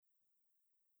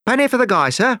Penny for the guy,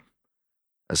 sir."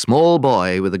 A small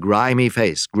boy with a grimy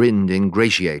face grinned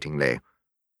ingratiatingly.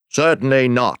 "Certainly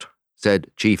not,"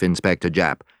 said Chief Inspector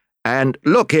Japp. "And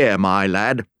look here, my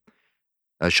lad."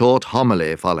 A short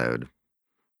homily followed.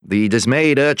 The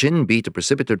dismayed urchin beat a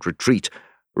precipitate retreat,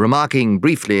 remarking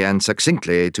briefly and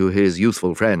succinctly to his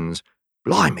youthful friends,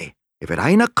 "Blimey, if it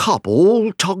ain't a cop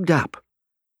all togged up."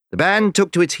 The band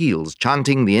took to its heels,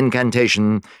 chanting the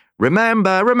incantation,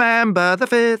 "Remember, remember, the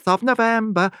 5th of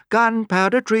November,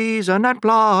 gunpowder, treason, and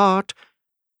plot."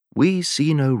 We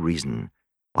see no reason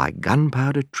why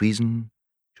gunpowder treason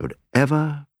should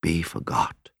ever be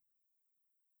forgot.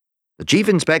 The Chief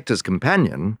Inspector's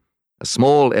companion, a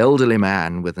small elderly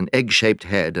man with an egg-shaped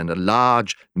head and a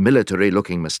large,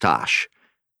 military-looking moustache,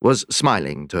 was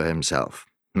smiling to himself.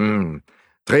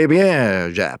 "Très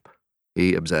bien, Japp,"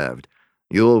 he observed.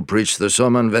 "You preach the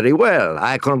sermon very well.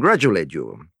 I congratulate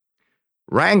you."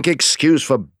 "Rank excuse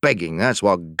for begging, that's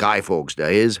what Guy Fawkes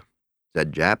is,"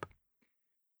 said Japp.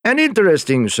 "An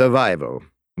interesting survival,"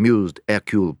 mused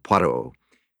Hercule Poirot.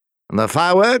 "The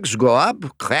fireworks go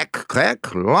up, crack,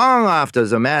 crack, long after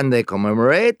the man they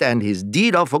commemorate and his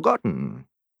deed are forgotten."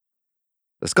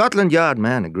 The Scotland Yard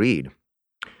man agreed.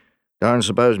 "Don't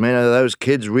suppose many of those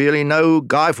kids really know who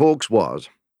Guy Fawkes was.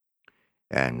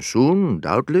 And soon,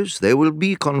 doubtless, there will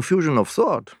be confusion of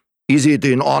thought. Is it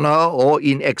in honour or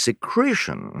in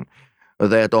execration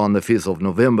that on the 5th of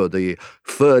November the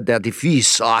feux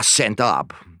d'artifice are sent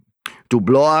up? To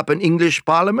blow up an English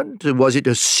parliament, was it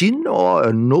a sin or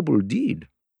a noble deed?"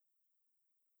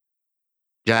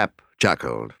 Japp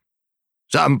chuckled.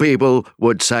 "Some people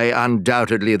would say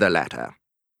undoubtedly the latter."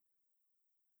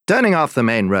 Turning off the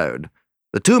main road,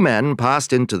 the two men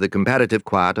passed into the comparative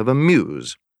quiet of a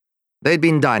mews. They'd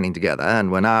been dining together and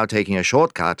were now taking a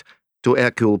short cut to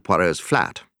Hercule Poirot's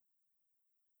flat.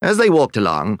 As they walked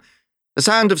along, the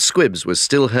sound of squibs was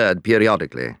still heard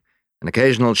periodically. An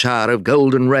occasional shower of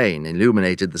golden rain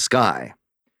illuminated the sky.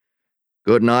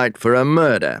 "Good night for a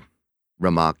murder,"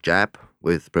 remarked Japp,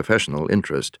 with professional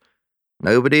interest.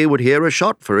 "Nobody would hear a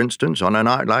shot, for instance, on a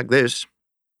night like this."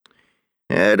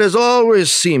 "It has always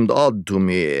seemed odd to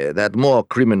me that more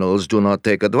criminals do not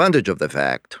take advantage of the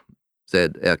fact,"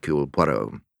 said Hercule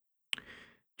Poirot.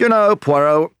 "You know,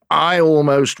 Poirot, I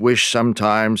almost wish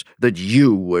sometimes that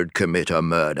you would commit a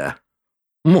murder."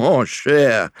 "Mon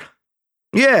cher.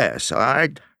 Yes,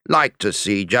 I'd like to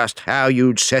see just how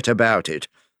you'd set about it.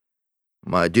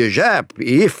 My dear Japp,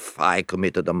 if I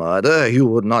committed a murder, you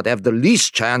would not have the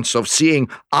least chance of seeing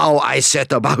how I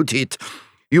set about it.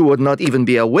 You would not even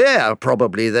be aware,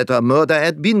 probably, that a murder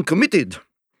had been committed."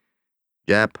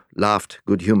 Japp laughed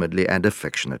good-humouredly and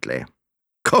affectionately.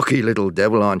 "Cocky little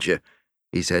devil, aren't you?"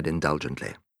 he said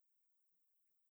indulgently.